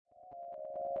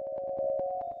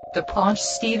The Paunch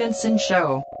Stevenson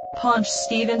Show,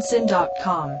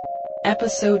 PaunchStevenson.com,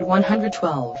 Episode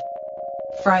 112,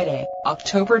 Friday,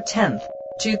 October 10th,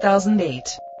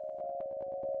 2008.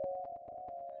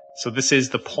 So this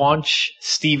is the Paunch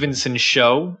Stevenson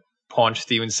Show,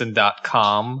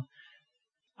 PaunchStevenson.com.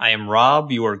 I am Rob,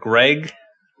 you are Greg.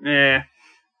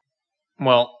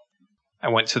 Well, I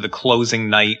went to the closing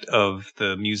night of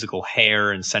the musical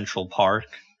Hair in Central Park.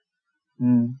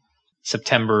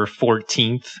 September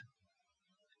 14th,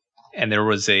 and there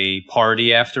was a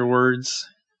party afterwards.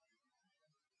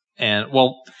 And,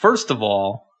 well, first of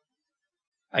all,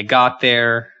 I got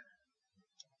there,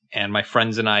 and my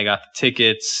friends and I got the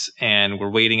tickets, and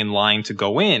we're waiting in line to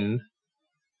go in,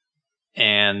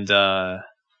 and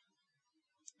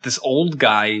this old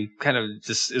guy kind of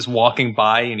just is walking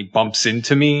by, and he bumps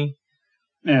into me.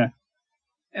 Yeah.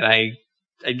 And I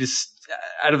just,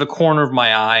 out of the corner of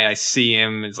my eye, I see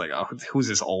him. It's like, oh, who's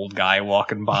this old guy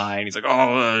walking by? And he's like,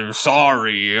 oh,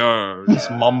 sorry,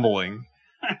 just mumbling.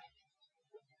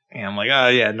 And I'm like, oh,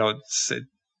 yeah, no,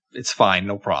 it's fine,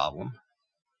 no problem.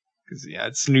 Because, yeah,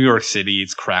 it's New York City,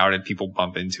 it's crowded, people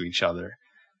bump into each other.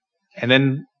 And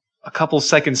then a couple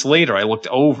seconds later, I looked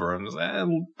over and was like,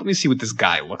 let me see what this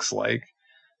guy looks like.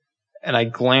 And I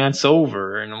glance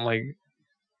over, and I'm like,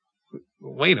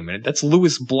 wait a minute, that's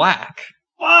Lewis Black.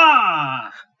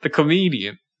 Ah! The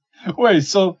comedian. Wait,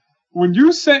 so when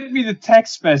you sent me the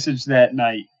text message that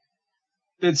night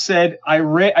that said,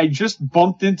 I just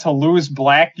bumped into Lewis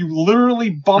Black, you literally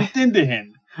bumped into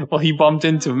him. Well, he bumped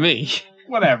into me.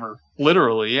 Whatever.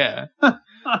 Literally, yeah.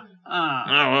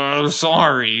 Oh,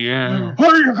 sorry. Where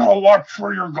are you gonna watch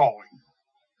where you're going?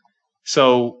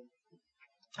 So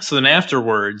then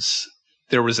afterwards,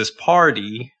 there was this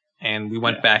party, and we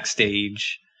went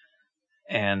backstage,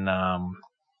 and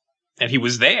he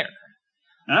was there.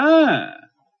 Ah.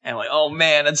 And like, oh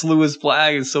man, that's Lewis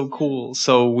Black. It's so cool.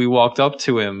 So we walked up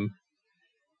to him,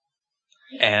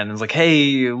 and I was like,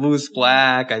 hey, Lewis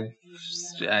Black,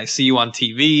 I see you on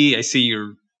TV. I see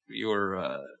your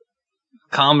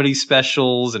comedy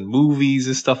specials and movies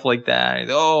and stuff like that.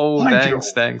 And, oh,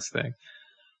 thanks.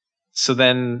 So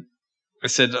then I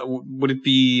said, would it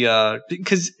be,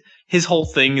 because his whole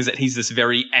thing is that he's this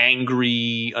very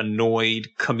angry, annoyed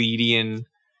comedian.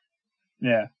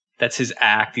 Yeah. That's his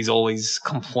act. He's always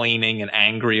complaining and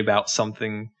angry about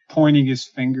something. Pointing his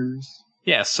fingers.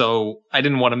 Yeah, so I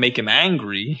didn't want to make him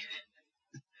angry.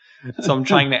 So I'm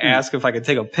trying to ask if I could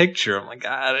take a picture. I'm like,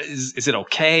 is it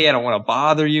okay? I don't want to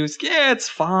bother you. It's like, yeah, it's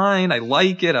fine. I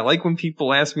like it. I like when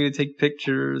people ask me to take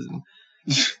pictures. And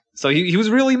so he was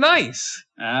really nice.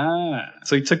 Ah.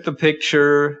 So he took the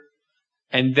picture,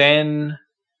 and then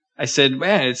I said,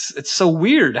 man, it's so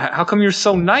weird. How come you're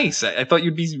so nice? I thought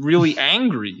you'd be really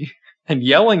angry and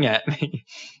yelling at me.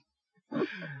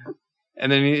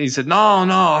 And then he said, no,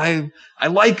 I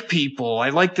like people. I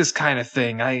like this kind of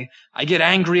thing. I get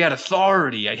angry at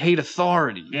authority. I hate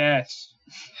authority. Yes.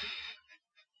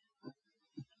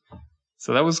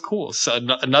 So that was cool. So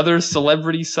another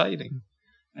celebrity sighting.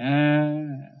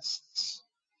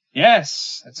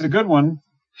 Yes, that's a good one.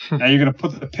 Now you're going to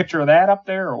put the picture of that up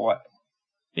there or what?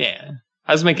 Yeah.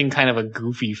 I was making kind of a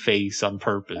goofy face on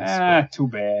purpose. Too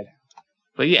bad.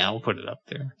 But yeah, I'll put it up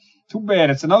there. Too bad.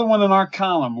 It's another one in our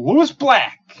column. Lewis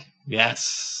Black.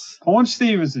 Yes. Paunch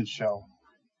Stevenson Show.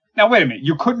 Now, wait a minute.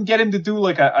 You couldn't get him to do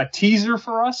like a teaser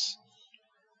for us?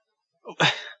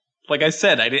 Like I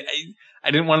said, I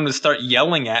didn't want him to start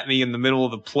yelling at me in the middle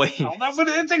of the play. Oh,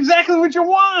 that's exactly what you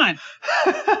want.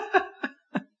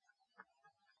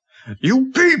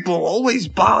 You people always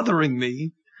bothering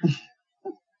me.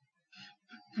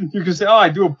 You can say,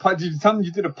 did you tell him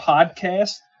you did a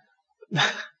podcast? I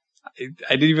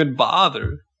didn't even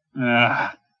bother.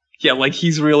 Yeah, like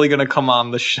he's really going to come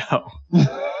on the show.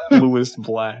 Lewis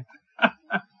Black.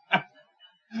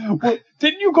 Well,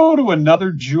 didn't you go to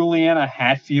another Juliana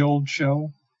Hatfield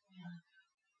show?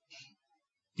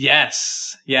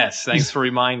 Yes. Thanks for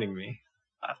reminding me.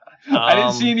 I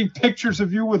didn't see any pictures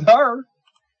of you with her.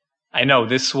 I know.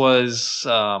 This was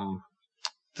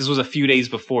a few days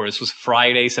before. This was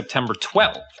Friday, September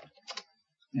 12th.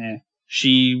 Yeah.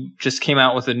 She just came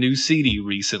out with a new CD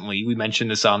recently. We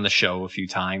mentioned this on the show a few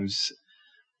times.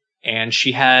 And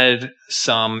she had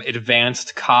some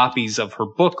advanced copies of her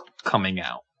book coming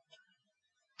out,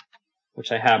 which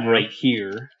I have right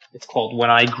here. It's called When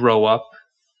I Grow Up.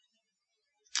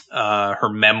 Her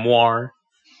memoir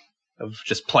of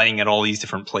just playing at all these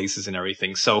different places and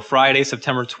everything. So Friday,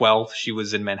 September 12th, she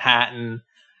was in Manhattan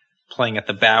playing at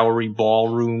the Bowery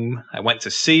Ballroom. I went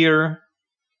to see her.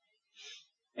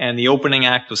 And the opening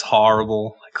act was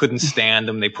horrible. I couldn't stand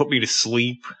them. They put me to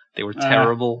sleep. They were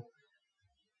terrible.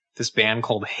 this band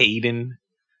called Hayden.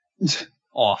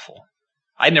 Awful.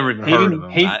 I'd never even heard of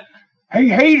them. Hey,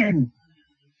 Hayden.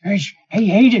 Hey,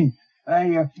 Hayden.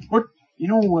 What?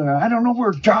 I don't know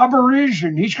where Jobber is,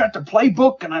 and he's got the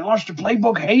playbook, and I lost the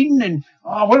playbook, Hayden, and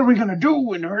what are we gonna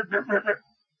do? And I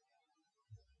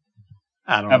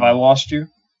don't have know. I lost you?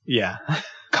 Yeah.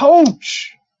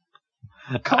 Coach,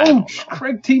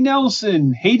 Craig T.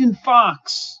 Nelson, Hayden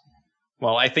Fox.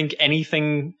 Well, I think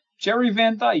anything. Jerry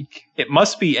Van Dyke. It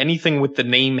must be anything with the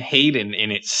name Hayden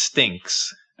in it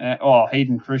stinks.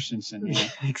 Hayden Christensen. Yeah.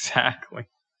 Exactly.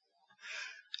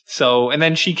 So, and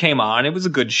then she came on. It was a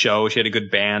good show. She had a good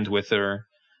band with her.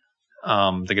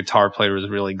 The guitar player was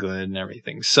really good and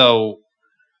everything. So,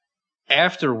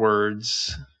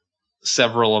 afterwards,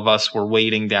 several of us were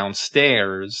waiting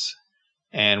downstairs,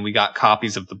 and we got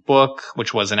copies of the book,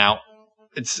 which wasn't out.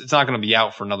 It's not going to be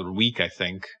out for another week, I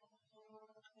think.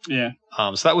 Yeah.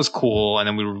 So that was cool. And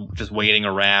then we were just waiting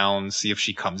around, see if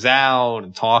she comes out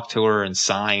and talk to her and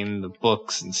sign the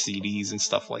books and CDs and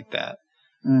stuff like that.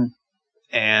 Mm.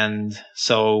 And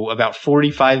so about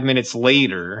 45 minutes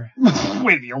later.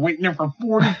 Wait, you're waiting there for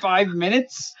 45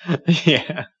 minutes?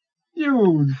 Yeah.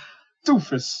 You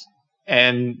doofus.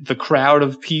 And the crowd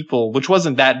of people, which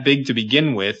wasn't that big to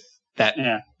begin with,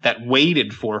 that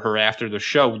waited for her after the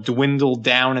show dwindled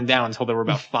down and down until there were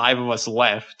about 5 of us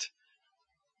left.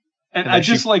 And I'd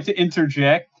just like to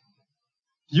interject.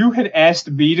 You had asked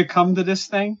me to come to this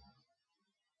thing?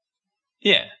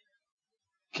 Yeah.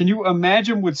 Can you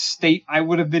imagine what state I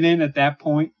would have been in at that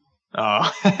point? Oh.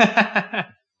 Yeah,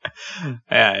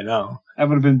 I know. That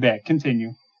would have been bad.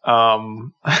 Continue.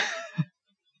 And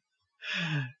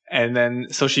then,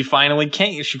 so she finally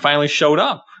came. She finally showed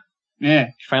up. Yeah.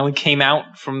 She finally came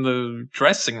out from the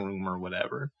dressing room or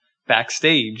whatever,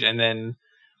 backstage. And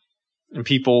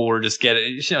people were just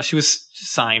she was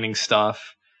signing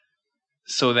stuff.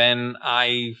 So then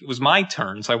it was my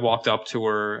turn. So I walked up to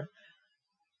her.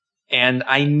 And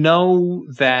I know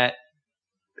that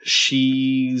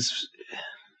she's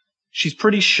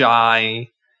pretty shy,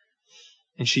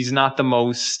 and she's not the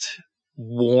most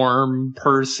warm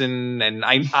person. And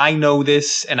I know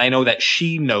this, and I know that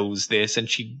she knows this, and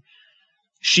she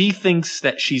thinks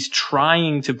that she's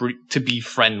trying to be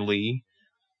friendly,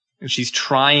 and she's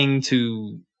trying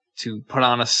to put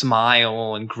on a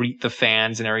smile and greet the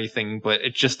fans and everything, but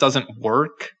it just doesn't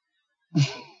work.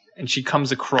 And she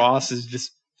comes across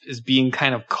as being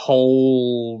kind of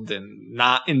cold and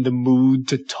not in the mood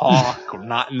to talk or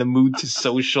not in the mood to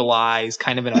socialize,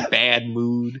 kind of in a bad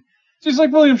mood. Just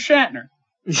like William Shatner.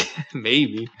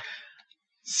 Maybe.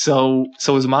 So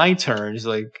it was my turn. He's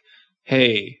like,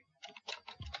 hey.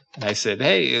 And I said,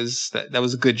 hey, that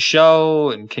was a good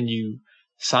show, and can you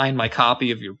sign my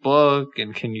copy of your book,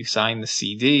 and can you sign the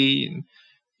CD? And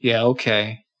yeah,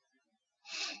 okay.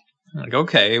 I'm like,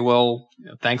 okay, well,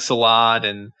 thanks a lot.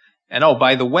 And oh,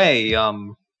 by the way,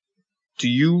 do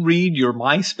you read your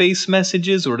MySpace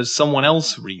messages, or does someone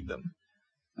else read them?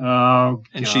 Oh,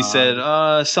 and God. She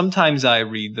said, sometimes I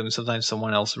read them, sometimes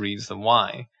someone else reads them.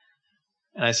 Why?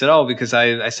 And I said, oh, because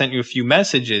I sent you a few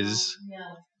messages.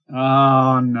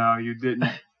 Oh, no, you didn't.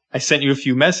 I sent you a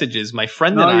few messages. My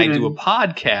friend and I do a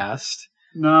podcast.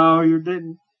 No, you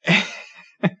didn't.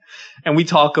 And we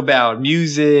talk about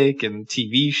music and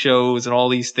TV shows and all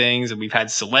these things. And we've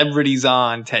had celebrities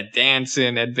on, Ted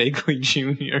Danson, Ed Begley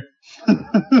Jr.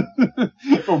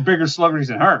 Oh, bigger celebrities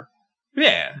than her.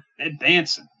 Yeah. Ed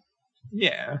Danson.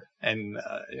 Yeah. And,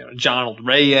 Jonald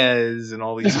Reyes and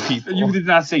all these people. You did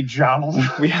not say Jonald.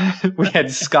 we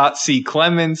had Scott C.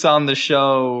 Clements on the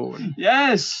show.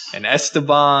 Yes. And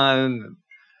Esteban.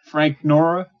 Frank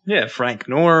Nora. Yeah, Frank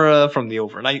Nora from the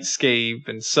Overnightscape.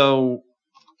 And so,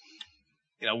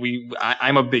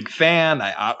 I'm a big fan.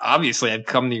 Obviously I'd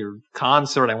come to your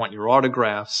concert. I want your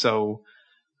autograph. So,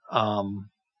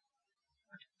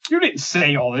 you didn't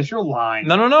say all this. You're lying.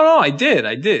 No. I did.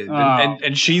 Oh.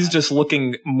 And she's just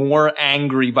looking more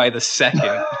angry by the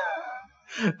second.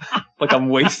 Like I'm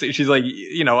wasting. She's like,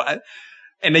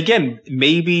 and again,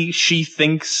 maybe she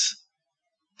thinks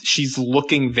she's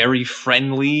looking very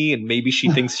friendly, and maybe she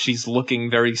thinks she's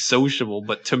looking very sociable.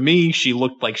 But to me, she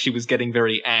looked like she was getting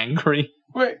very angry.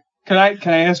 Wait, can I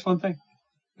ask one thing?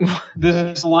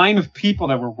 This line of people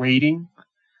that were waiting,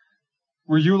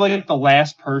 were you like the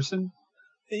last person?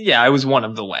 Yeah, I was one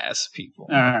of the last people.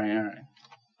 All right.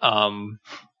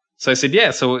 So I said,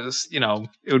 yeah. So it was,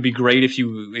 it would be great if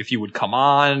you would come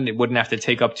on. It wouldn't have to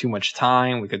take up too much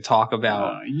time. We could talk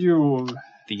about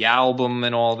the album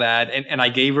and all that. And I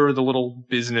gave her the little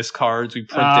business cards we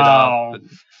printed up.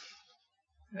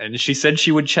 And she said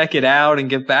she would check it out and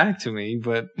get back to me,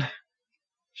 but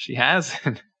she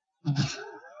hasn't.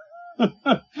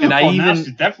 And I now even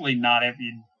she's definitely not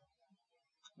happy.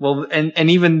 well, and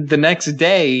even the next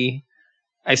day,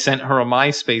 I sent her a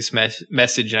MySpace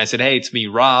message, and I said, "Hey, it's me,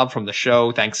 Rob, from the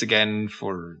show. Thanks again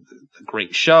for the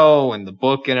great show and the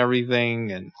book and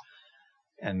everything,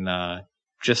 and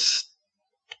just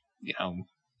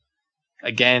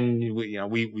again,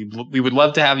 we would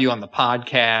love to have you on the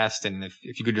podcast, and if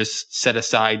you could just set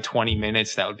aside 20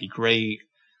 minutes, that would be great.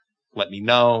 Let me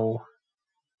know."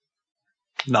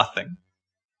 Nothing.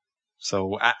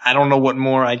 So I don't know what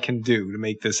more I can do to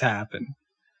make this happen.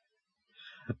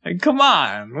 And come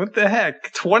on, what the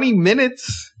heck? 20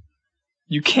 minutes?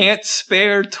 You can't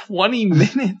spare 20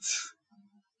 minutes?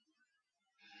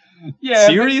 Yeah.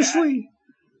 Seriously?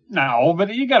 No,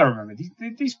 but you got to remember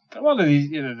these a lot of these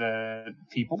the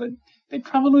people they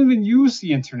probably don't even use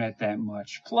the internet that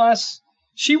much. Plus,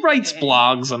 she writes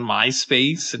blogs on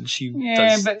MySpace, and she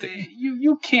does. But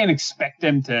you can't expect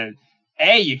them to.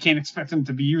 You can't expect them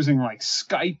to be using like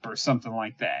Skype or something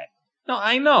like that. No,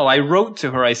 I know. I wrote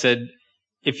to her. I said,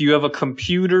 if you have a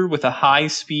computer with a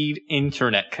high-speed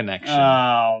internet connection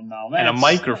and a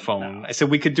microphone, I said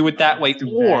we could do it that way.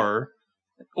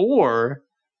 Or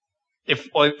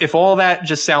if all that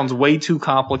just sounds way too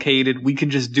complicated, we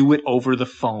can just do it over the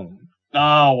phone.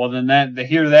 Oh, well then they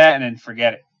hear that and then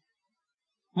forget it.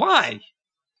 Why?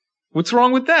 What's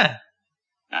wrong with that?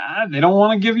 They don't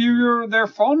want to give you their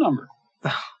phone number.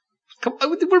 Come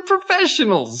on, we're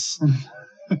professionals.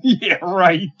 Yeah,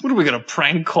 right. What are we gonna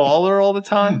prank call her all the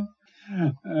time?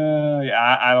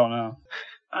 I don't know.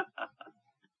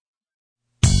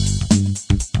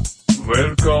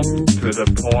 Welcome to the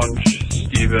Paunch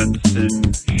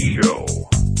Stevenson Show.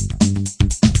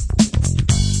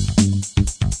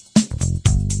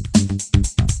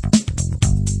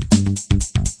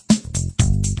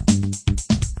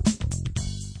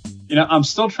 I'm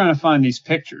still trying to find these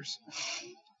pictures.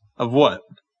 Of what?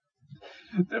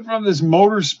 They're from this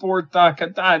motorsport doc.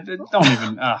 Don't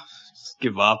even. Just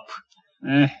give up.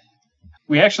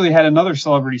 We actually had another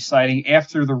celebrity sighting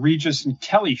after the Regis and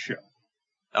Kelly show.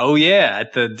 Oh, yeah,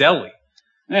 at the deli.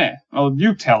 Yeah. Well,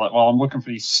 you tell it while I'm looking for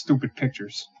these stupid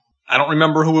pictures. I don't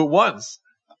remember who it was.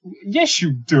 Yes,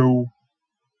 you do.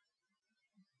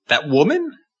 That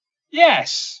woman?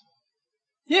 Yes.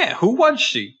 Yeah, who was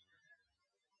she?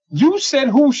 You said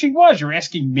who she was. You're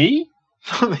asking me?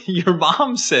 Your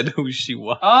mom said who she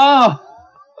was. Oh.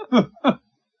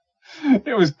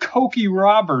 It was Cokie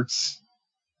Roberts.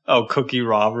 Oh, Cookie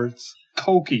Roberts?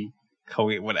 Cokie,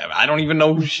 whatever. I don't even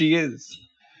know who she is.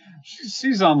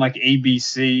 She's on like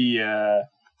ABC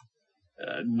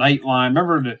Nightline.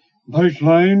 Remember the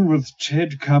Nightline with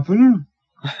Ted Koppel?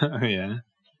 Yeah.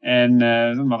 And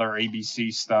some other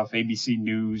ABC stuff, ABC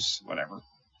News, whatever.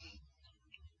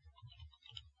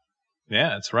 Yeah,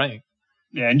 that's right.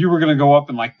 Yeah, and you were going to go up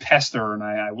and like pester her, and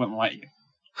I wouldn't let you.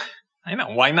 I know.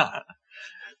 Why not?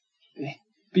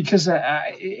 Because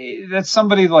that's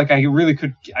somebody like I really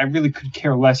could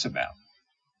care less about.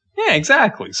 Yeah,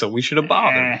 exactly. So we should have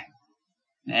bothered.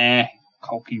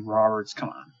 Cokie Roberts, come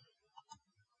on.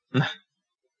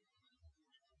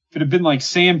 If it had been like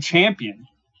Sam Champion,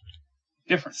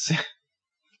 different.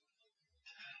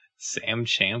 Sam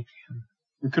Champion.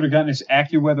 We could have gotten his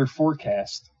AccuWeather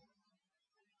forecast.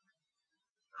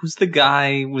 Who's the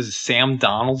guy? Was it Sam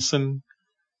Donaldson?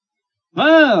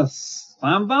 Yes,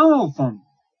 Sam Donaldson.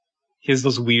 He has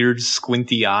those weird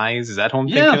squinty eyes. Is that who I'm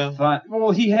thinking of? Well,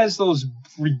 he has those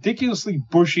ridiculously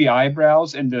bushy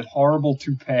eyebrows and the horrible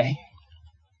toupee.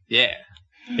 Yeah.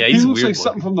 Yeah, he's he looks weird like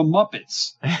something from the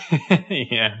Muppets.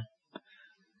 Yeah.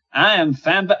 I am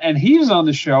and he's on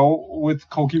the show with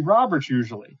Cokie Roberts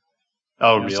usually.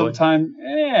 Oh, really? Sometime,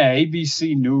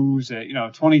 ABC News,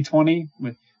 2020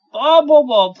 with Barbara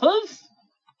Walters.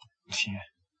 Yeah.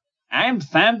 I'm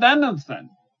Sam Donaldson.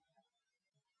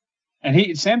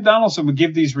 And Sam Donaldson would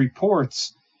give these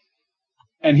reports,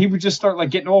 and he would just start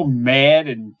like getting all mad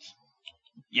and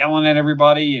yelling at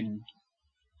everybody, and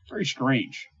very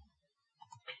strange.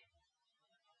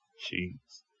 Jeez.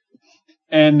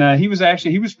 And he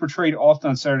was portrayed often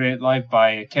on Saturday Night Live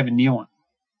by Kevin Nealon,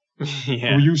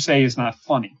 Yeah. who you say is not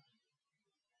funny.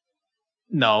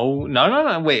 No.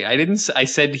 Wait, I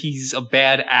said he's a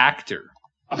bad actor.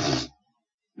 Isn't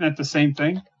that the same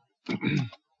thing?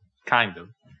 Kind of.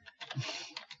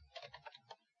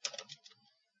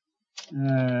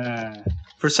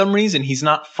 For some reason, he's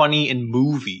not funny in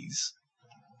movies.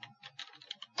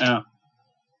 Oh.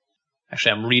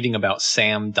 Actually, I'm reading about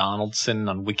Sam Donaldson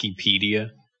on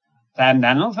Wikipedia. Sam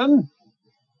Donaldson?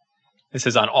 It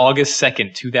says on August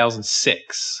 2nd,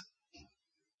 2006,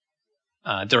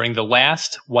 during the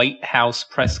last White House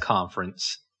press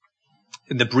conference,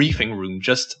 in the briefing room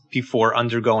just before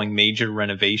undergoing major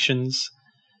renovations,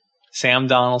 Sam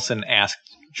Donaldson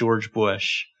asked George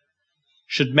Bush,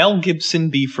 "Should Mel Gibson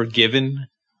be forgiven?"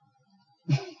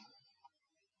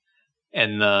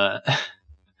 And it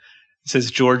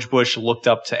says George Bush looked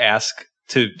up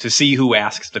to see who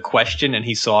asked the question, and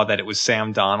he saw that it was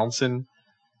Sam Donaldson.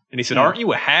 And he said, "Aren't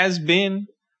you a has-been?"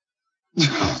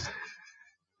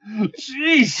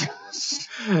 Jesus.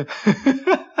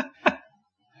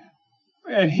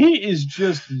 Man, he is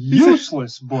just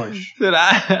useless, Bush. Said,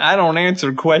 I don't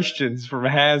answer questions from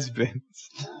has-beens.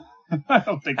 I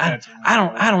don't think that's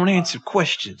I don't answer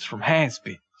questions from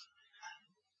has-beens.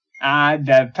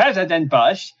 The President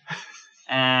Bush.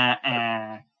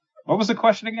 What was the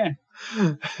question again?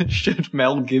 Should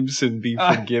Mel Gibson be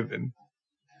forgiven?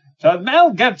 Should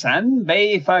Mel Gibson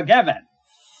be forgiven?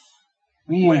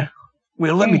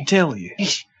 Well, let me tell you.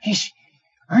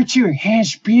 Aren't you a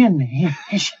has-been?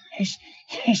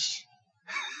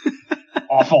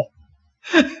 Awful.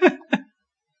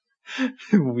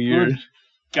 Weird. Good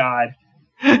God.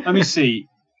 Let me see.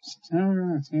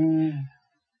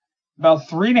 About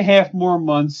 3.5 more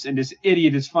months, and this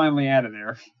idiot is finally out of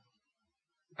there.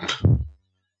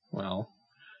 Well,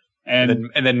 and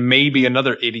then maybe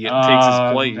another idiot takes his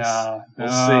place. No, we'll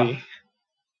see.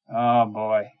 Oh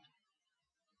boy.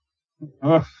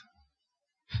 Oof.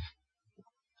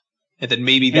 And then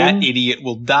maybe that idiot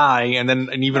will die, and then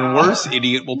an even worse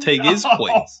idiot will take his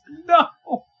place. No.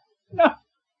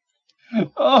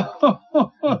 Oh.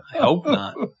 I hope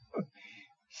not.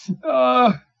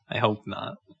 I hope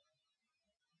not.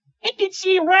 I can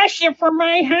see Russia from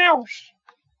my house.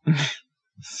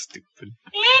 Stupid.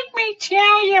 Let me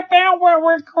tell you about what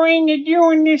we're going to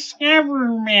do in this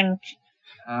government.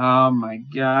 Oh my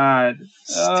God.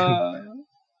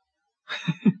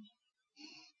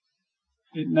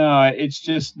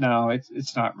 It's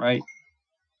not right.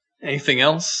 Anything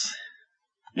else?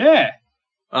 Yeah.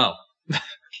 Oh.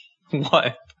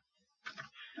 What?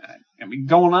 I mean,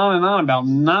 going on and on about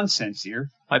nonsense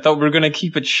here. I thought we were going to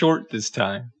keep it short this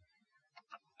time.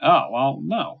 Oh, well,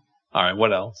 no. All right,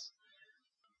 what else?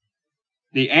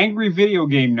 The Angry Video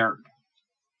Game Nerd.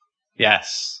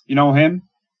 Yes. You know him?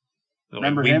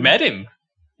 Remember him? We met him.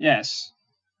 Yes.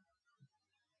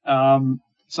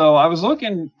 So I was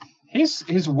looking. His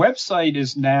website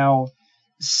is now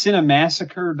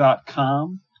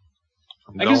cinemassacre.com.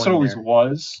 I guess it always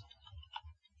was.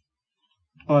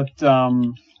 But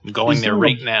I'm going there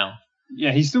right now.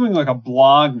 Yeah, he's doing like a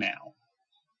blog now.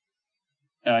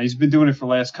 He's been doing it for the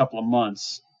last couple of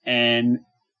months. And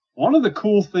one of the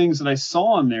cool things that I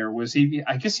saw in there was he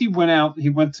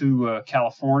went to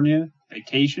California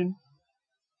vacation.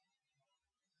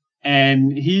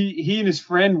 And he and his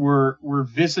friend were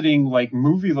visiting like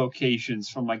movie locations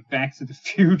from like Back to the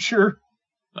Future.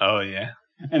 Oh yeah.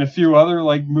 And a few other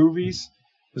like movies.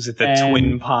 Was it the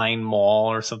Twin Pine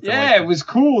Mall or something like that? Yeah, it was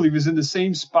cool. He was in the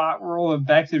same spot where all the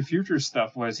Back to the Future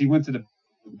stuff was. He went to the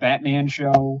Batman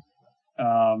show.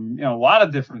 A lot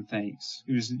of different things.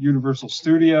 He was at Universal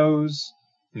Studios.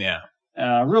 Yeah.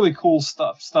 Really cool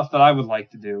stuff that I would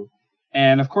like to do.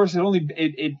 And of course,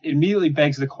 it immediately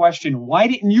begs the question: why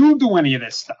didn't you do any of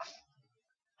this stuff?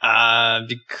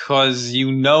 Because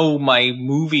my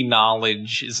movie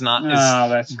knowledge is not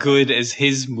as good as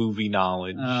his movie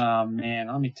knowledge. Oh man,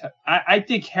 let me tell you. I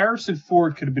think Harrison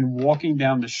Ford could have been walking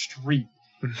down the street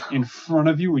in front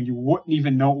of you, and you wouldn't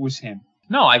even know it was him.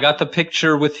 No, I got the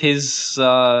picture with his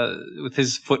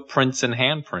footprints and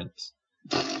handprints.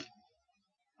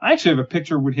 I actually have a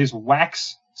picture with his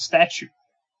wax statue.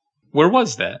 Where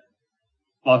was that?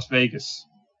 Las Vegas.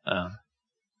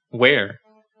 Where?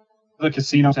 The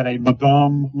casino had a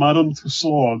Madame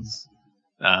Tussauds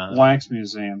wax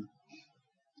museum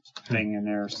thing in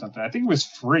there or something. I think it was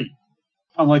free.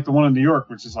 Unlike the one in New York,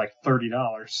 which is like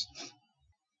 $30.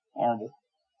 Horrible.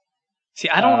 See,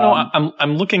 I don't know.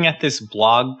 I'm looking at this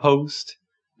blog post.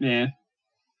 Yeah.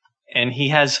 And he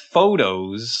has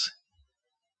photos.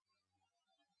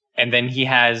 And then he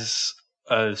has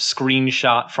a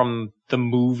screenshot from the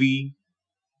movie.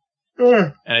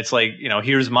 And it's like,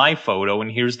 here's my photo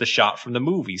and here's the shot from the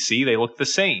movie. See, they look the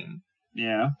same.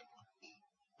 Yeah.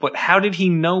 But how did he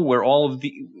know where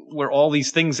all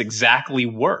these things exactly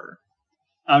were?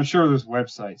 I'm sure there's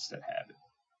websites that have it.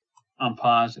 I'm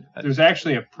positive. There's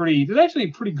actually a pretty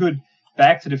good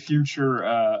Back to the Future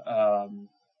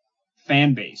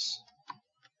fan base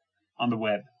on the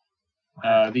web.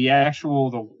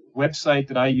 The website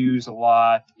that I use a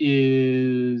lot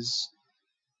is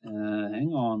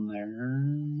Hang on there.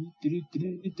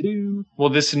 Do-do-do-do-do. Well,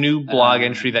 this new blog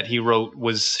entry that he wrote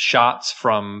was shots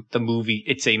from the movie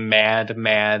It's a Mad,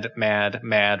 Mad, Mad,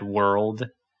 Mad World.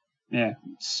 Yeah,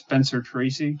 Spencer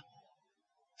Tracy.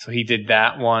 So he did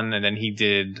that one, and then he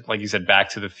did, like you said, Back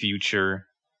to the Future.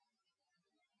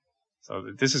 So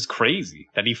this is crazy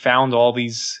that he found all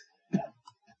these.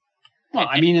 Well,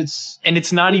 I mean,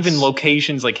 it's not even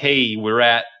locations like, hey, we're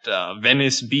at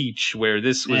Venice Beach where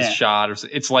this was shot, or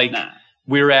it's like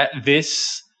we're at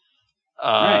this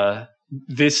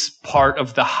this part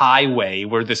of the highway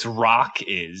where this rock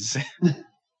is.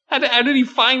 How did he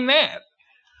find that?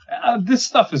 This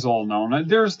stuff is all known.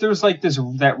 There's like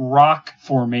that rock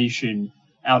formation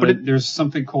out. There's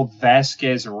something called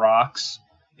Vasquez Rocks.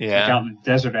 Yeah, like out in the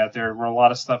desert out there where a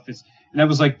lot of stuff is. And that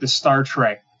was like the Star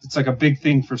Trek. It's like a big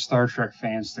thing for Star Trek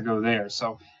fans to go there.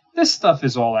 So this stuff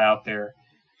is all out there.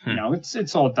 You know,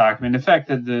 it's all documented. In fact,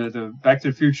 the Back to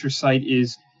the Future site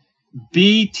is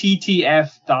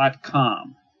bttf.com.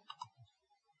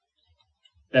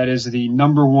 That is the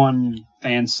 #1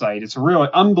 fan site. It's a really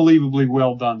unbelievably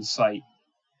well done site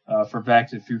for Back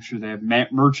to the Future. They have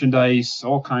merchandise,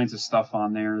 all kinds of stuff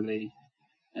on there. They,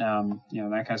 that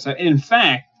kind of stuff. In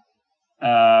fact,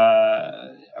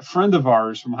 a friend of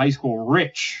ours from high school,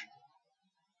 Rich,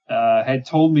 had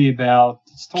told me about.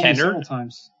 He's told me several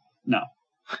times. No,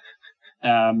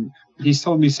 he's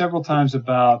told me several times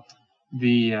about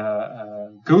the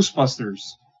Ghostbusters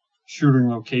shooting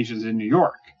locations in New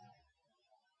York.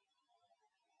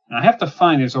 And I have to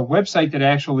find there's a website that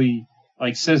actually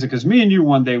like says it, because me and you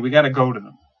one day we got to go to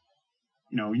them.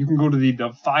 You know, you can go to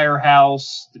the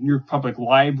firehouse, the New York Public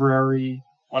Library,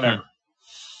 whatever.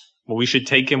 Well, we should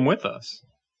take him with us.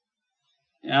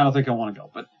 Yeah, I don't think I want to go,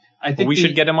 but I think we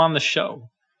should get him on the show.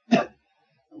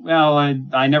 Well,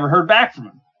 I never heard back from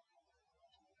him.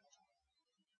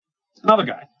 Another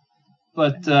guy.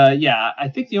 But, I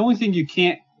think the only thing you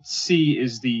can't see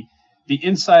is the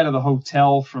inside of the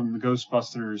hotel from the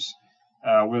Ghostbusters,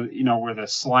 where the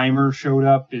Slimer showed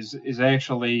up, is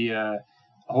actually a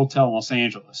hotel in Los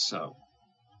Angeles, so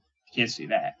you can't see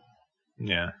that.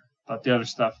 Yeah. But the other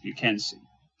stuff you can see.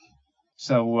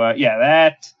 So,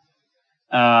 that.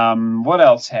 What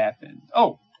else happened?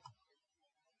 Oh,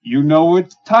 you know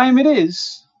what time it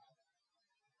is.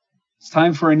 It's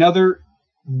time for another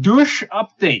Dush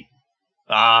update.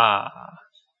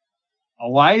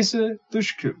 Eliza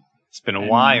Dushku. It's been a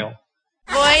while.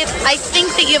 Boys, I think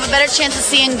that you have a better chance of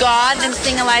seeing God than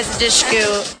seeing Eliza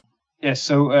Dushku. Yeah,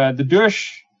 so the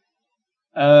Dush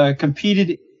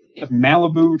competed in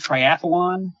Malibu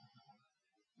Triathlon.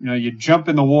 You know, you jump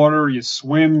in the water, you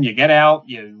swim, you get out,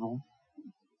 you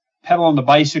pedal on the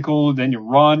bicycle, then you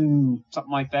run,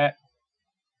 something like that.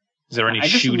 Is there any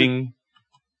shooting?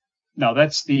 No,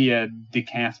 that's the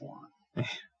decathlon.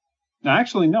 No,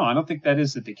 actually, no, I don't think that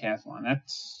is the decathlon.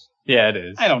 That's... Yeah, it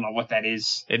is. I don't know what that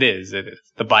is. It is.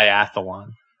 The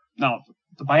biathlon. No,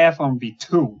 the biathlon would be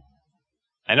 2.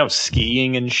 I know,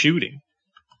 skiing and shooting.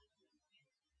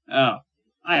 Oh,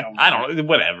 I don't know.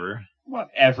 Whatever.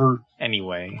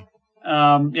 Anyway.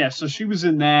 Anyway. So she was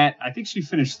in that. I think she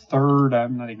finished 3rd.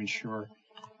 I'm not even sure.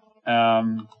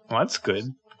 Well, that's good.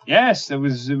 Yes, it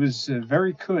was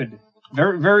very good.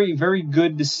 Very, very, very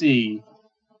good to see.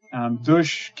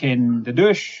 The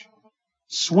Dush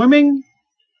swimming,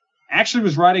 actually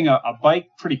was riding a bike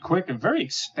pretty quick, a very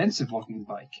expensive looking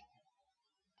bike.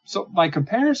 So by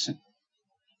comparison,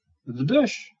 with the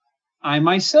Dush, I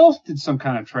myself did some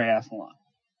kind of triathlon.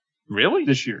 Really?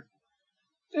 This year.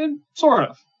 And sort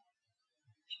of.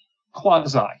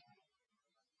 Quasi.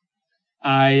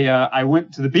 I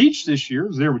went to the beach this year. I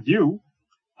was there with you.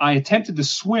 I attempted to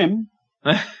swim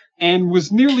and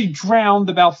was nearly drowned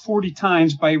about 40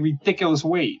 times by ridiculous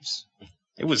waves.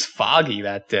 It was foggy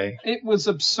that day. It was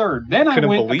absurd. Then I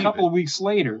went a couple of weeks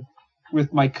later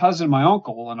with my cousin, my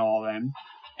uncle, and all them,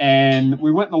 and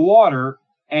we went in the water,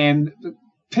 and the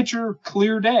picture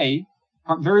clear day,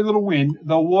 very little wind,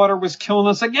 the water was killing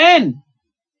us again.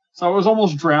 So I was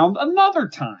almost drowned another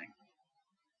time.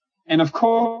 And of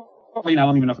course, I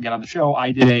don't even know if I got on the show,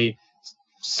 I did a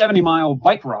 70-mile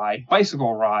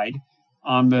bicycle ride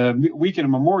on the weekend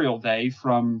of Memorial Day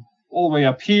from all the way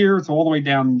up here to all the way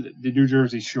down the New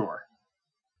Jersey shore.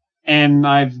 And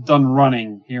I've done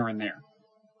running here and there.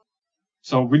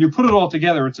 So when you put it all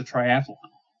together, it's a triathlon.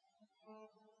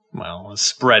 Well, a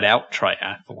spread out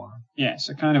triathlon. Yeah,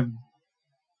 so kind of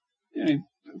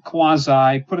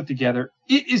quasi, put it together.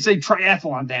 It is a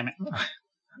triathlon, damn it. All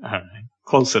right,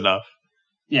 close enough.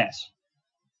 Yes.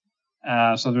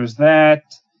 So there's that.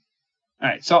 All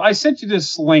right, so I sent you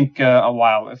this link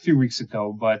a few weeks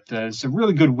ago, but it's a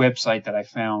really good website that I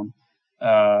found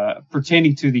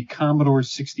pertaining to the Commodore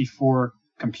 64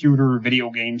 computer video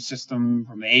game system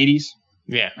from the 80s.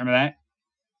 Yeah. Remember that?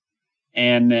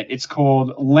 And it's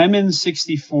called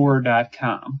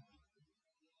lemon64.com.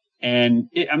 And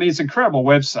it's an incredible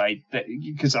website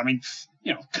because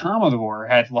Commodore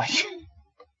had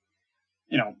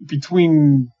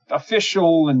between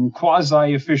official and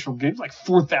quasi-official games,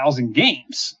 4,000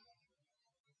 games.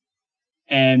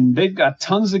 And they've got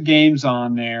tons of games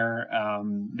on there.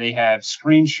 They have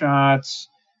screenshots,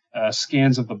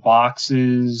 scans of the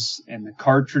boxes and the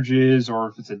cartridges, or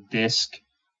if it's a disc,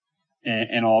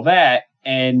 and all that.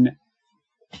 And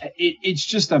it's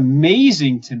just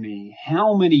amazing to me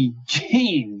how many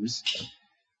games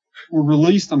were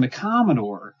released on the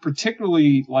Commodore,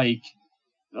 particularly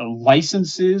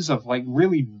licenses of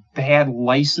really bad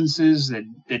licenses that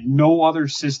no other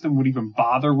system would even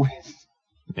bother with.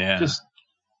 Yeah.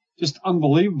 Just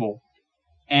unbelievable.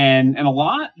 And a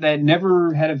lot that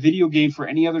never had a video game for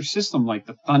any other system, like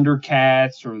the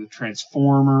Thundercats or the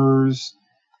Transformers,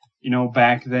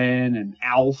 back then, and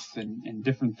Alf and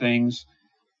different things.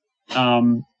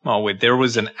 Oh wait, there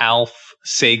was an Alf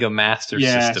Sega Master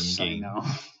System game. I know.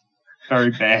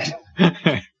 Very bad.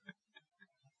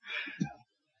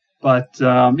 But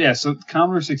so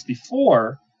Commodore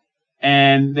 64,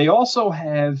 and they also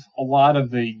have a lot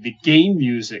of the game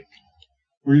music,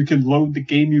 where you can load the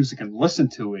game music and listen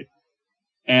to it.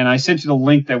 And I sent you the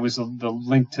link that was the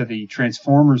link to the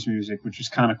Transformers music, which is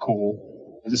kind of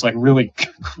cool. It's really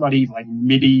cruddy,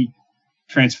 MIDI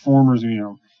Transformers,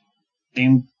 dim,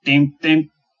 dim,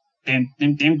 dim, dim,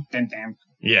 dim, dim, dim, dim.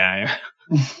 Yeah.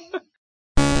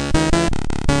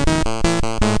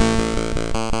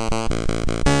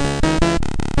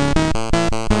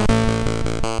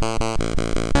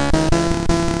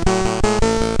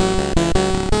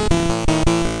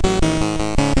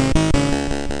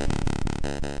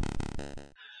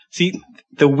 See,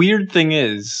 the weird thing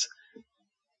is,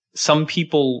 some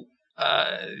people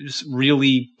just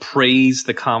really praise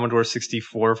the Commodore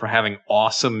 64 for having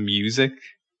awesome music.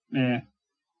 Yeah.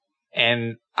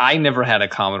 And I never had a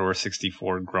Commodore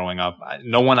 64 growing up.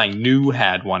 No one I knew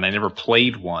had one. I never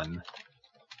played one.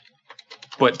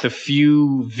 But the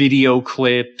few video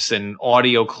clips and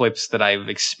audio clips that I've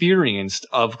experienced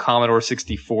of Commodore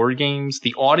 64 games,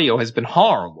 the audio has been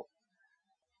horrible.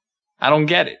 I don't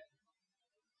get it.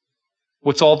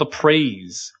 What's all the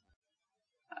praise?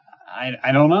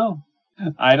 I don't know.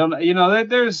 I don't know.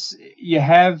 You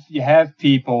have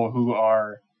people who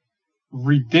are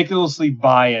ridiculously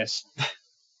biased.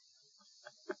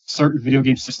 Certain video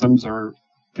game systems or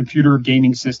computer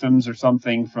gaming systems or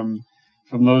something from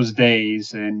those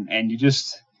days, and you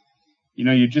just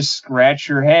scratch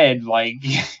your head I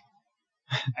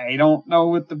don't know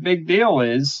what the big deal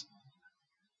is.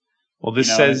 Well,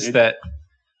 this says that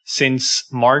since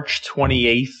March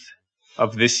 28th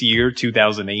of this year,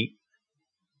 2008,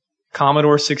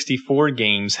 Commodore 64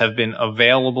 games have been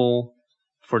available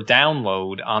for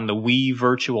download on the Wii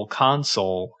Virtual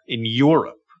Console in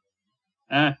Europe.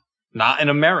 Not in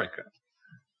America.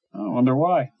 I wonder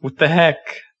why. What the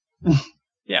heck?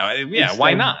 Yeah,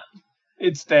 why not?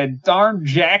 It's that darn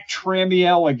Jack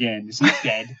Tramiel again. Is he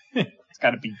dead? It's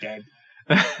got to be dead.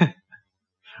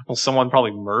 Well, someone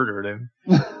probably murdered him.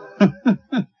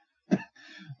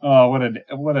 Oh,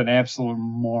 what an absolute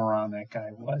moron that guy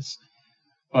was.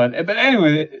 But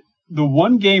anyway, the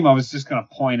one game I was just going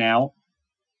to point out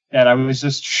that I was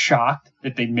just shocked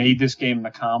that they made this game in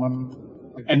the Commodore.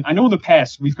 And I know in the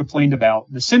past we've complained about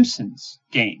the Simpsons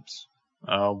games.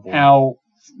 Oh boy. How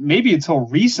maybe until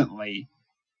recently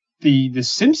the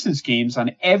Simpsons games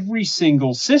on every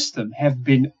single system have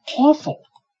been awful.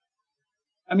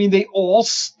 I mean, they all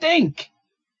stink.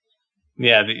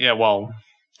 Yeah, well,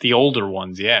 the older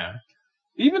ones, yeah.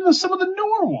 Even some of the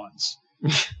newer ones.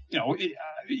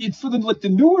 For the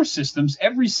newer systems,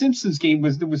 every Simpsons game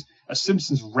there was a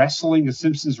Simpsons wrestling, a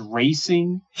Simpsons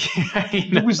racing.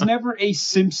 There was never a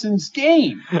Simpsons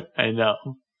game. I know.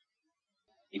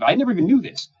 I never even knew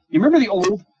this. You remember the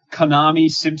old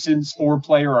Konami Simpsons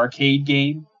 4-player arcade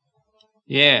game?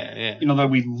 Yeah. That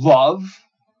we love.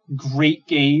 Great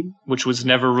game. Which was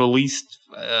never released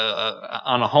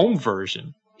on a home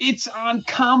version. It's on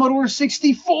Commodore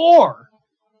 64.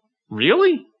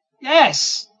 Really?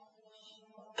 Yes.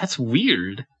 That's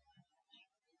weird.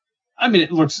 I mean,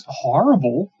 it looks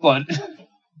horrible, but...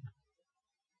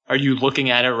 Are you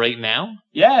looking at it right now?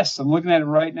 Yes, I'm looking at it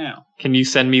right now. Can you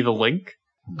send me the link?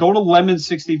 Go to Lemon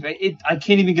 64. I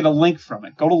can't even get a link from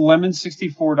it. Go to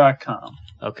lemon64.com.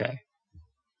 Okay.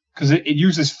 Because it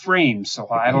uses frames, so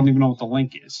I don't even know what the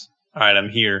link is. All right, I'm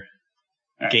here.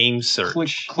 Right. Game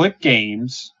search. Click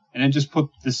games. and then just put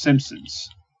The Simpsons.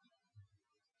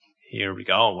 Here we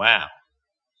go. Wow.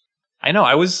 I know.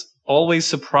 I was always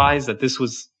surprised that this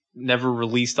was never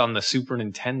released on the Super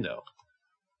Nintendo.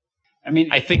 I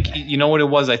mean, I think, you know what it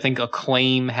was? I think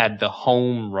Acclaim had the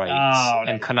home rights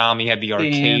and Konami had the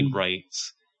arcade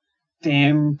rights.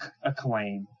 Damn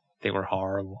Acclaim. They were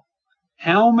horrible.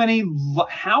 How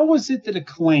was it that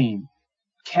Acclaim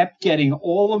kept getting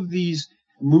all of these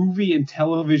movie and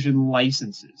television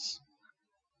licenses?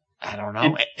 I don't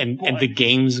know. And the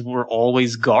games were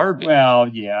always garbage. Well,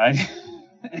 yeah.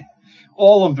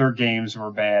 All of their games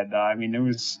were bad. I mean, it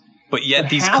was... But yet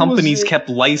these companies kept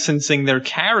licensing their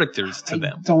characters to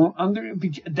them.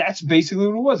 That's basically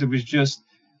what it was. It was just,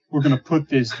 we're going to put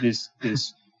this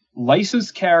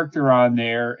licensed character on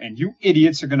there, and you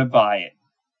idiots are going to buy it.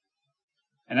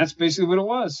 And that's basically what it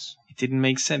was. It didn't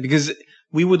make sense, because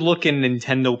we would look in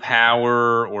Nintendo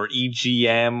Power or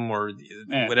EGM or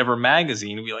whatever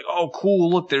magazine, and be like, oh, cool,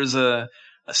 look, there's a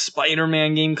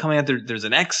Spider-Man game coming out. There's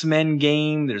an X-Men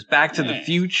game. There's Back to the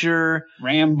Future.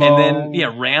 Rambo. And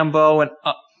then, Rambo. And,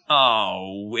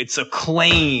 it's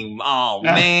Acclaim. Oh,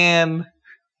 man.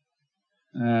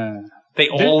 They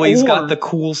always got the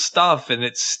cool stuff, and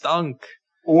it stunk.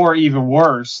 Or even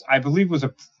worse, I believe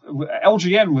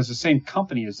LGN was the same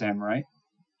company as them, right?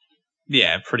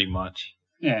 Yeah, pretty much.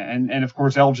 Yeah, and of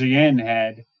course LJN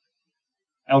had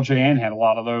a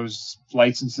lot of those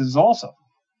licenses also.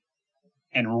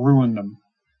 And ruined them.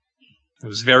 It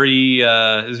was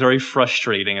very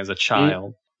frustrating as a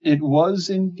child. It was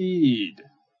indeed.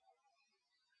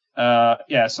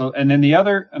 So, and then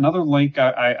another link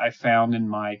I found in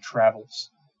my travels.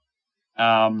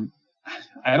 I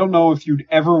don't know if you'd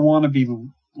ever want to be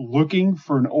looking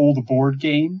for an old board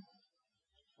game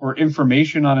or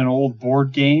information on an old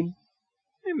board game.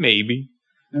 Maybe.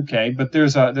 Okay, but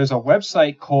there's a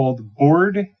website called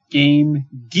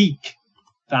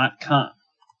BoardGameGeek.com.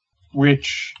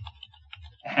 Which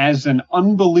has an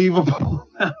unbelievable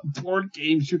amount of board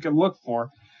games you can look for.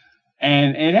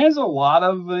 And it has a lot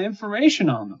of information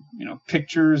on them,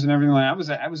 pictures and everything like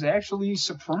that. I was actually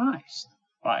surprised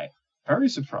by it. Very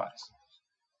surprised.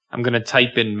 I'm going to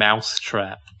type in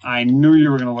Mousetrap. I knew you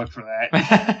were going to look for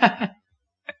that.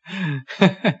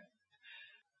 This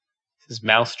is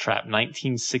Mousetrap,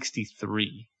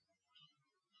 1963.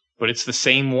 But it's the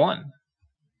same one.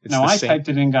 I typed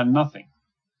it in and got nothing.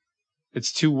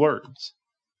 It's 2 words.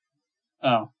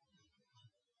 Oh.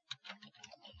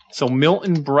 So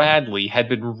Milton Bradley had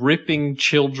been ripping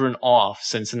children off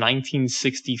since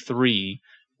 1963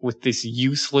 with this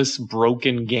useless,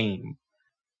 broken game.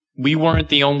 We weren't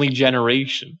the only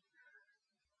generation.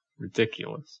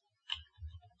 Ridiculous.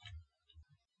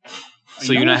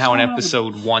 So you know how in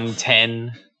episode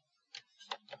 110,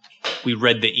 we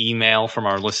read the email from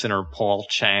our listener, Paul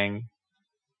Chang?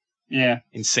 Yeah.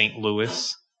 In St.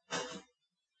 Louis.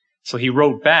 So he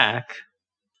wrote back,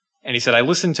 and he said, I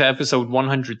listened to episode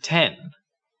 110.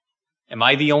 Am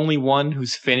I the only one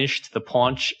who's finished the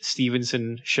Paunch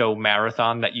Stevenson Show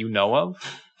marathon that you know of?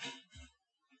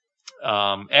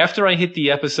 After I hit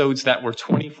the episodes that were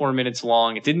 24 minutes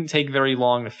long, it didn't take very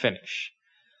long to finish.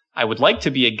 I would like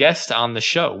to be a guest on the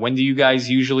show. When do you guys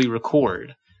usually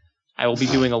record? I will be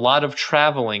doing a lot of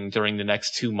traveling during the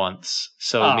next 2 months,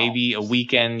 so maybe a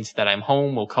weekend that I'm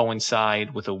home will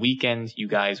coincide with a weekend you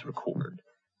guys record.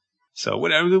 So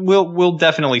we'll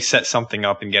definitely set something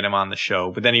up and get him on the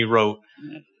show. But then he wrote,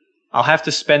 I'll have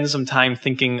to spend some time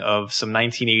thinking of some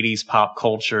 1980s pop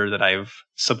culture that I've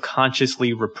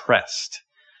subconsciously repressed.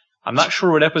 I'm not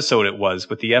sure what episode it was,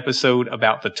 but the episode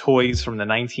about the toys from the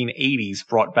 1980s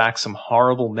brought back some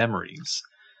horrible memories.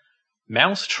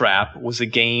 Mousetrap was a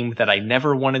game that I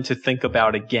never wanted to think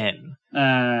about again.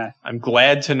 I'm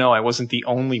glad to know I wasn't the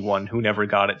only one who never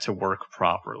got it to work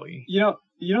properly. You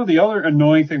know the other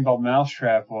annoying thing about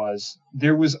Mousetrap was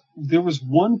there was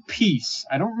one piece,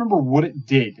 I don't remember what it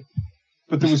did,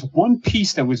 but there was one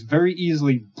piece that was very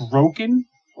easily broken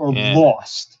or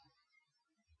lost.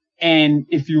 And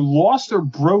if you lost or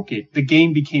broke it, the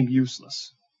game became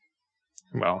useless.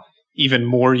 Well, even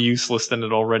more useless than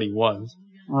it already was.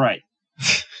 Right.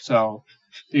 So,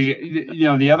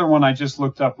 the other one I just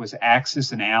looked up was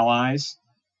Axis and Allies.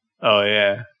 Oh,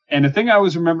 yeah. And the thing I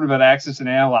always remembered about Axis and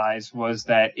Allies was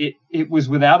that it was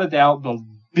without a doubt the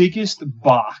biggest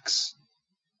box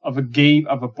of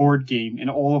a board game in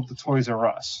all of the Toys R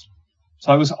Us.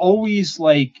 So I was always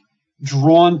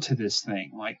drawn to this thing.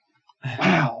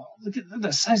 Wow, look at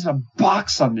the size of the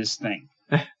box on this thing.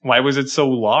 Why was it so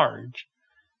large?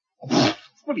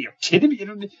 What are you kidding me?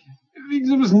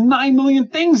 There was 9 million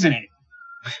things in it.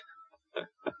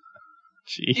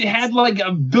 It had like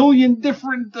a billion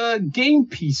different game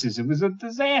pieces. It was a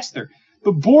disaster.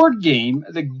 The board game,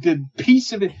 the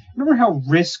piece of it. Remember how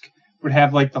Risk would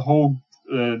have like the whole,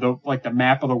 the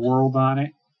map of the world on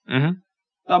it? Mm-hmm.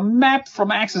 The map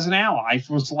from Axis and Allies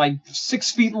was like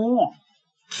 6 feet long.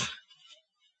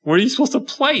 Where are you supposed to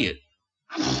play it?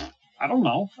 I don't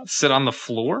know. Sit on the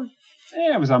floor?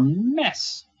 Yeah, it was a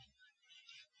mess.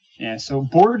 Yeah, so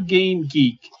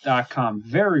BoardGameGeek.com.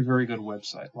 Very, very good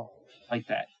website. Like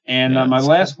that. And my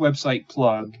last website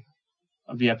plug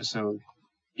of the episode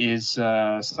is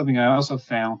something I also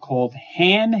found called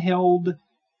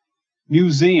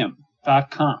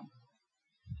HandheldMuseum.com.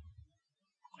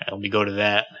 Let me go to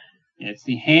that. It's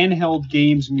the Handheld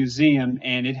Games Museum,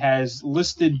 and it has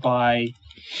listed by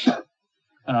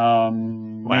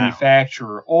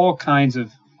manufacturer all kinds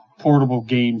of portable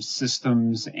game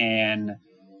systems and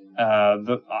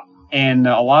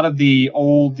a lot of the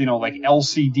old, like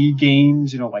LCD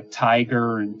games, like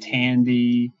Tiger and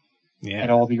Tandy,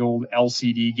 and all the old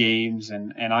LCD games.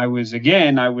 And I was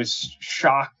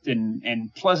shocked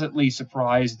and pleasantly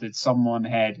surprised that someone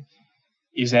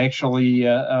is actually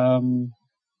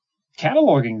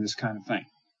cataloging this kind of thing.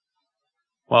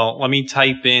 Well, let me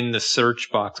type in the search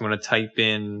box. I'm going to type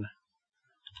in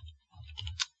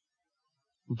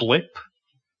Blip.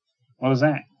 What is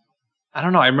that? I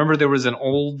don't know. I remember there was an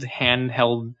old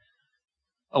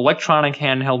electronic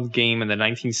handheld game in the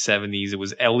 1970s. It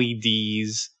was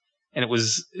LEDs, and it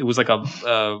was like a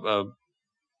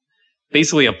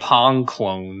basically a Pong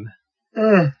clone.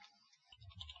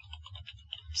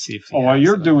 See if while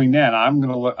you're doing that, I'm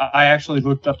gonna look. I actually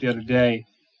looked up the other day.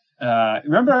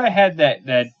 Remember, I had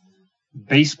that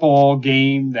baseball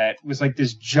game that was like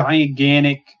this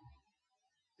gigantic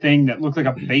thing that looked like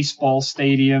a baseball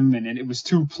stadium, and it was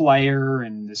 2-player,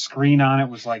 and the screen on it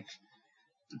was like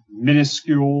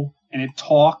minuscule, and it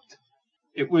talked.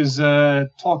 It was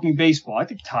talking baseball. I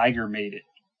think Tiger made it.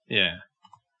 Yeah.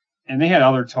 And they had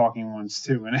other talking ones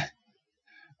too. And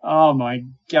oh my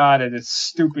God, it's a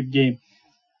stupid game.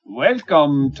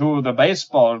 Welcome to the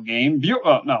baseball game.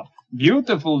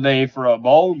 Beautiful day for a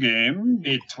ball game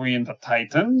between the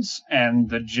Titans and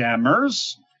the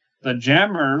Jammers. The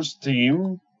Jammers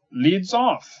team leads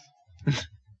off.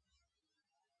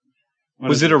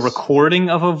 Was it a recording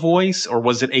of a voice, or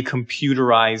was it a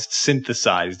computerized,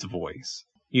 synthesized voice?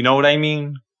 You know what I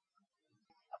mean?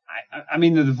 I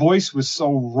mean, the voice was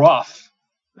so rough.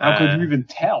 How could you even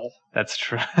tell? That's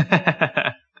true.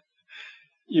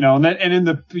 You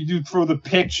throw the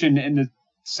pitch, and the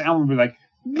sound would be like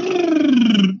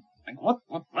what?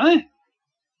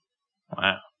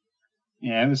 Wow.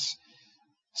 Yeah, it was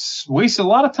wasted a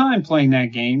lot of time playing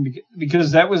that game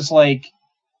because that was like,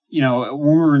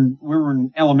 when we were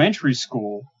in elementary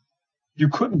school, you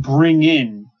couldn't bring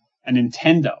in a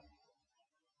Nintendo.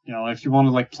 If you wanted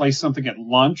to like play something at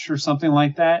lunch or something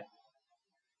like that.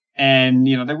 And,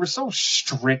 they were so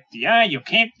strict. Yeah, you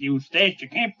can't use this. You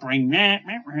can't bring that.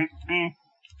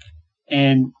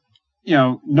 And,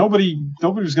 nobody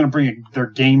was going to bring their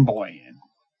Game Boy in.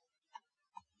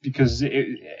 Because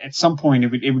at some point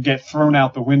it would get thrown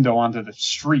out the window onto the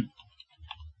street.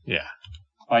 Yeah.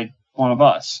 By one of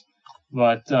us.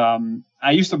 But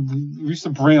we used to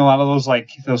bring a lot of those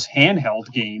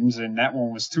handheld games, and that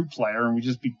one was 2-player, and we'd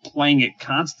just be playing it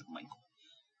constantly.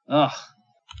 Ugh.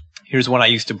 Here's one I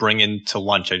used to bring in to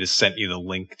lunch. I just sent you the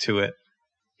link to it.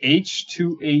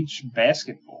 H2H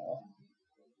basketball.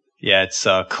 Yeah, it's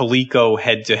Coleco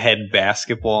head-to-head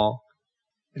basketball.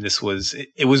 And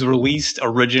it was released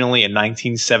originally in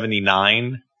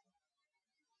 1979,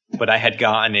 but I had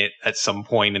gotten it at some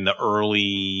point in the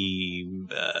early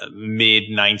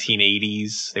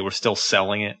mid-1980s. They were still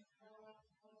selling it.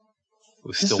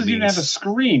 This doesn't even have a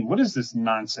screen. What is this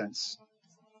nonsense?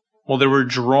 Well, there were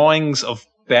drawings of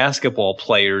basketball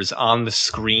players on the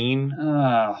screen,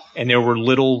 and there were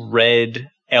little red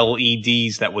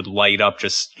LEDs that would light up,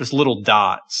 just little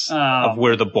dots of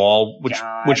where the ball,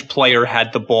 which player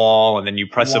had the ball, and then you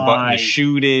press a button to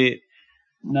shoot it.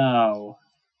 No.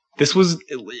 This was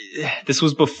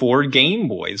before Game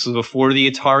Boy. This was before the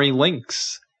Atari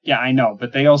Lynx. Yeah, I know,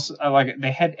 but they also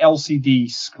they had LCD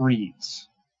screens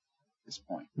at this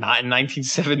point. Not in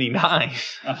 1979.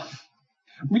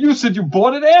 You said you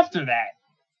bought it after that.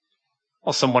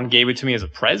 Well, someone gave it to me as a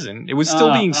present. It was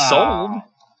still being sold.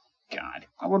 God,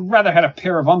 I would rather had a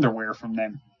pair of underwear from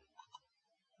them.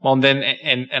 Well, and then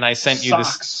and I sent you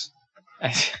this.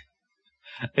 I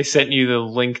sent you the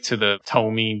link to the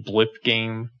Tomy Blip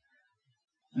game.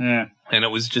 Yeah. And it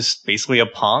was just basically a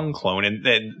Pong clone, and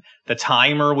then the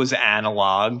timer was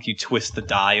analog. You twist the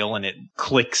dial, and it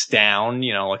clicks down,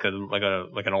 like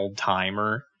an old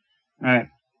timer. Right.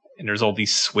 And there's all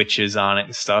these switches on it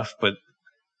and stuff. But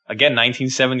again,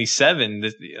 1977,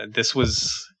 this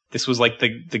was like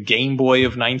the Game Boy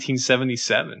of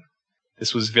 1977.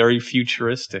 This was very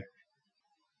futuristic.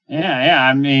 Yeah.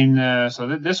 I mean, so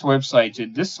this website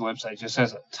just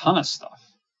has a ton of stuff.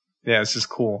 Yeah, this is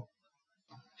cool.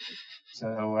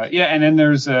 So and then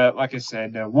there's like I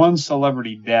said, one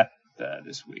celebrity death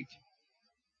this week.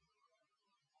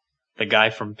 The guy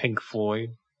from Pink Floyd.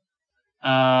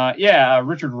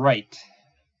 Richard Wright.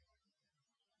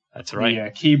 That's right.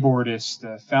 The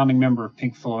keyboardist, founding member of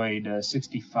Pink Floyd,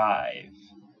 65.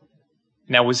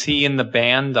 Now, was he in the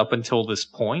band up until this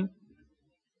point?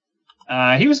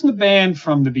 He was in the band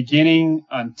from the beginning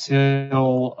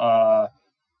until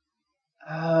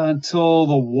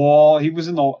the Wall. I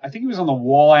think he was on the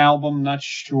Wall album. Not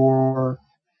sure.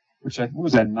 What was that?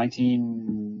 Was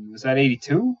that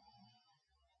 82?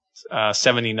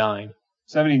 79.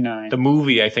 79. The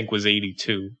movie, I think, was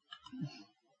 82.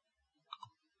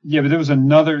 Yeah, but there was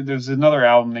another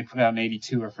album they put out in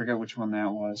 82. I forget which one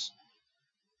that was.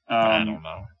 I don't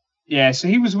know. Yeah, so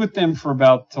he was with them for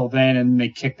about till then, and they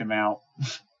kicked him out.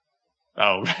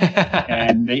 Oh.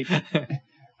 And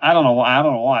I don't know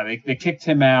why. They kicked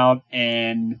him out,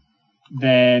 and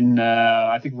then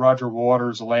I think Roger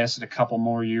Waters lasted a couple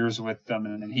more years with them,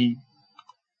 and then he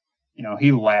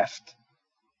left.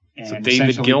 And so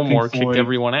David Gilmour kicked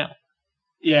everyone out.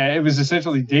 Yeah, it was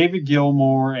essentially David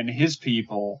Gilmour and his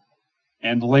people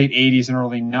in the late 80s and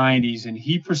early 90s, and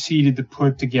he proceeded to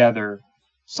put together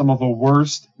some of the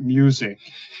worst music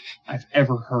I've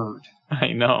ever heard.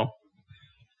 I know.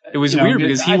 It was weird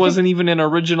because he wasn't even an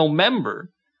original member.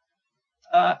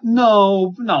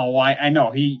 No, I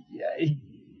know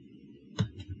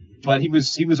but he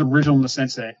was original in the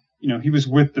sense that he was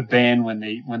with the band when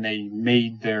they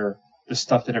made the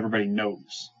stuff that everybody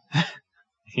knows.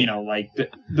 Like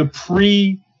the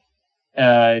pre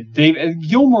David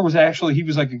Gilmour was actually he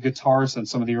was like a guitarist on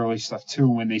some of the early stuff too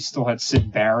when they still had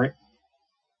Syd Barrett.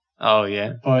 Oh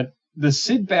yeah. But the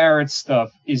Syd Barrett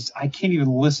stuff I can't even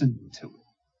listen to it.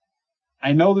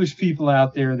 I know there's people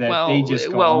out there that they just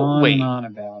go on and on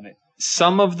about it.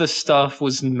 Some of the stuff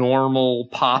was normal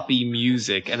poppy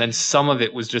music, and then some of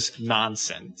it was just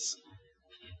nonsense.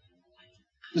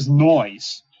 There's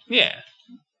noise. Yeah.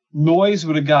 Noise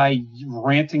with a guy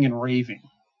ranting and raving.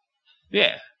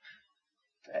 Yeah.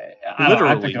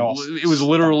 Literally. It was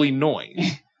literally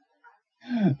noise.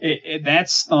 That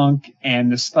stunk,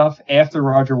 and the stuff after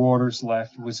Roger Waters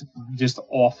left was just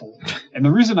awful. And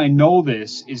the reason I know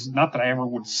this is not that I ever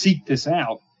would seek this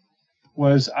out,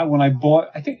 was when I bought,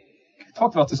 I think I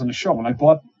talked about this on the show, when I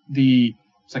bought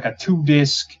it's like a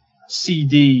 2-disc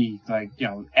CD, like,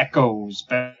 Echoes,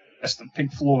 Best of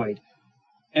Pink Floyd,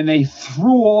 and they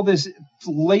threw all this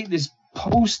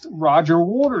post Roger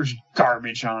Waters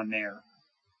garbage on there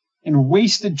and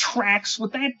wasted tracks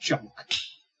with that junk.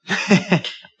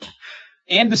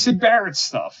 And the Syd Barrett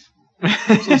stuff. So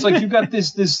it's like you got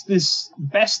this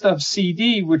best of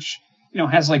CD, which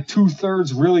has like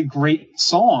 2/3 really great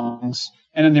songs,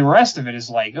 and then the rest of it is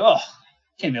like,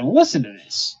 can't even listen to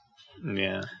this.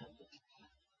 Yeah.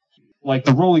 Like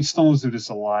the Rolling Stones do this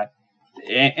a lot,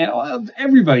 and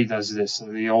everybody does this.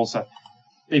 The old stuff.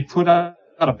 They put out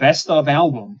a best of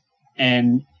album,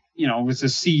 and it was a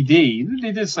CD. They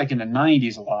did this like in the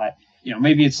 90s a lot.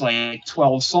 Maybe it's like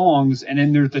 12 songs, and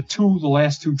then the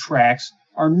last two tracks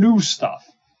are new stuff.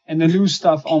 And the new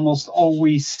stuff almost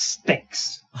always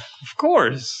stinks. Of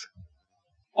course.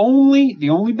 The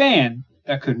only band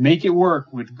that could make it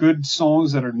work with good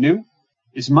songs that are new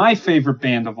is my favorite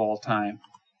band of all time.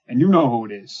 And you know who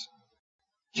it is.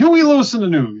 Huey Lewis and the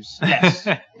News. Yes.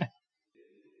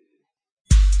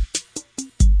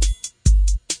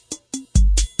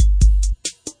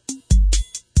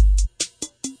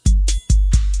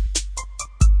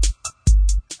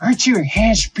 Aren't you a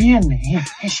has-been?